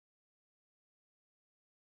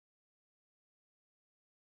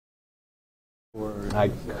Or I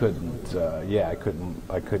couldn't.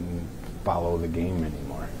 I couldn't follow the game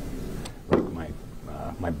anymore. Like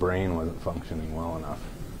my brain wasn't functioning well enough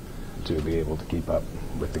to be able to keep up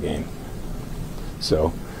with the game.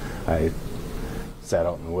 So I sat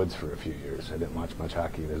out in the woods for a few years. I didn't watch much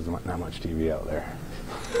hockey. There's not much TV out there.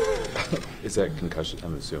 Is that concussion?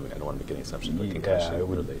 I'm assuming. I don't want to make any assumptions, but concussion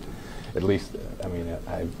related. At least, I mean,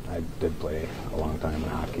 I did play a long time in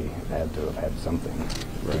hockey. I had to have had something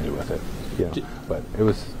to do with it. You know, but it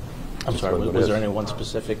was. I'm sorry. Was there any one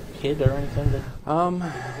specific kid or anything that?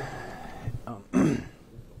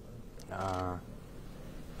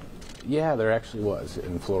 Yeah, there actually was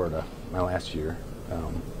in Florida my last year.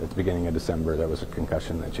 At the beginning of December, there was a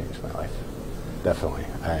concussion that changed my life. Definitely,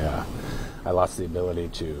 I lost the ability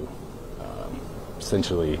to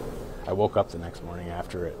essentially. I woke up the next morning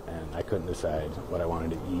after it, and I couldn't decide what I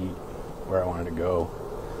wanted to eat, where I wanted to go.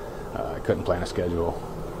 I couldn't plan a schedule.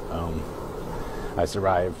 I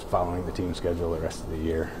survived following the team schedule the rest of the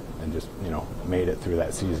year, and just made it through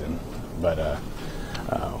that season. But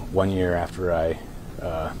 1 year after I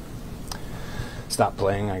stopped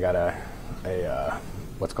playing, I got a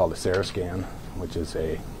what's called a Sarah scan, which is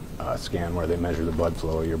a scan where they measure the blood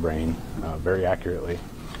flow of your brain very accurately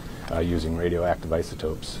using radioactive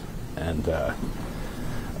isotopes. And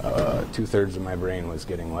 2/3 of my brain was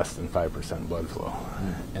getting less than 5% blood flow,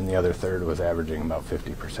 and the other third was averaging about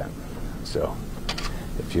 50%. So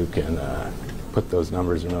if you can put those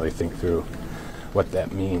numbers and really think through what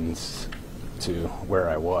that means to where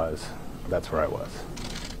I was, that's where I was.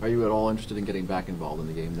 Are you at all interested in getting back involved in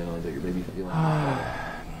the game now that you're maybe feeling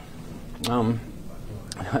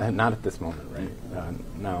not at this moment, right?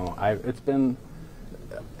 No,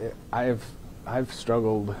 I've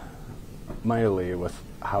struggled mightily with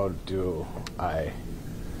how do I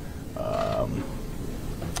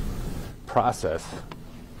process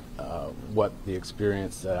what the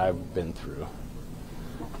experience that I've been through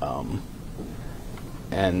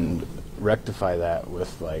and rectify that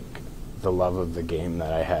with like the love of the game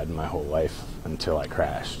that I had my whole life until I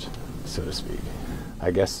crashed, so to speak.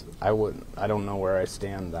 I guess I don't know where I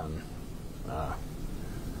stand on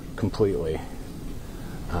completely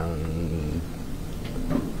on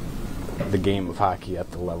the game of hockey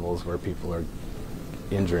at the levels where people are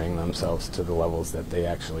injuring themselves to the levels that they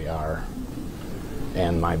actually are,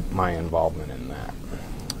 and my involvement in that.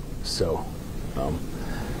 So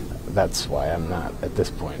that's why I'm not, at this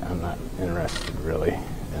point, I'm not interested really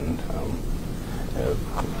in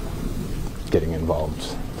getting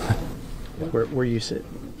involved. Where you sit,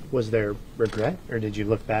 was there regret, or did you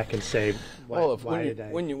look back and say,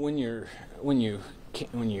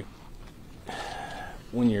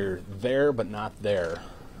 when you're there but not there,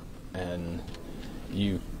 and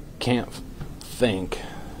you can't think,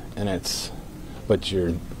 but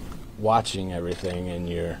you're watching everything and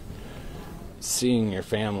you're seeing your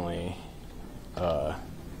family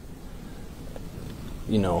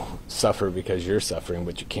suffer because you're suffering,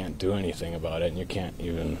 but you can't do anything about it, and you can't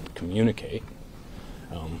even communicate,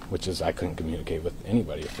 which is I couldn't communicate with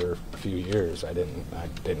anybody for a few years. I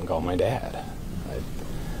didn't call my dad.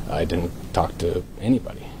 I didn't talk to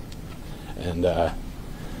anybody. And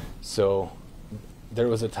so there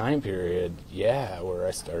was a time period,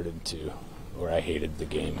 where where I hated the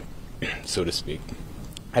game, so to speak.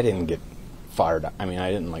 I didn't get fired. I mean,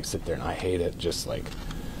 I didn't sit there and I hate it, just like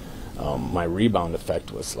my rebound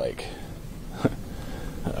effect was like,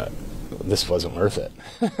 this wasn't worth it.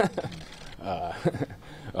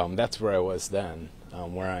 That's where I was then.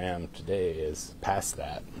 Where I am today is past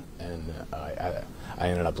that, and I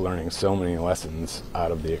ended up learning so many lessons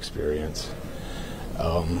out of the experience.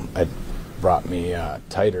 It brought me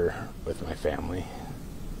tighter with my family.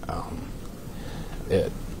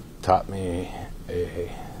 It taught me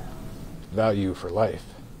a value for life.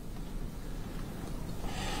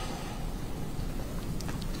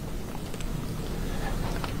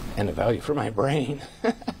 And a value for my brain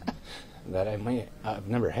that I've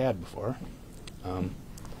never had before.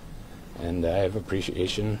 And I have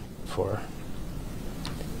appreciation for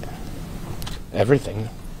everything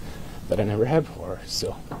that I never had before,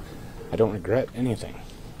 so I don't regret anything.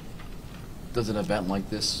 Does an event like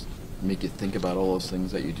this make you think about all those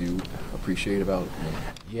things that you do appreciate about?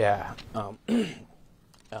 Yeah.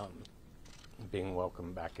 Being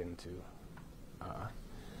welcomed back into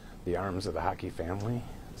the arms of the hockey family,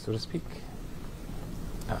 so to speak,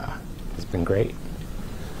 has been great.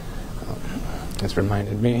 It's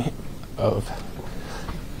reminded me of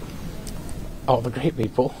all the great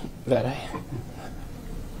people that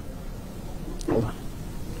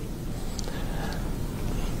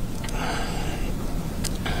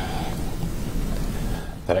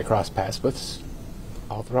that I crossed paths with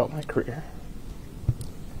all throughout my career.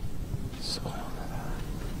 So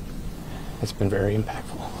it's been very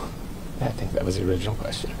impactful. I think that was the original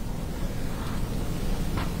question.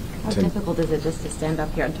 How difficult is it just to stand up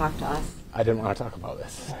here and talk to us? I didn't want to talk about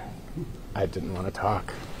this. I didn't want to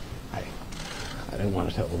talk. I didn't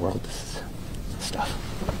want to tell the world this stuff.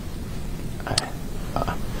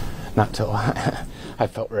 Not till I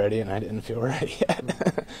felt ready, and I didn't feel ready yet.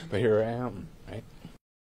 But here I am, right?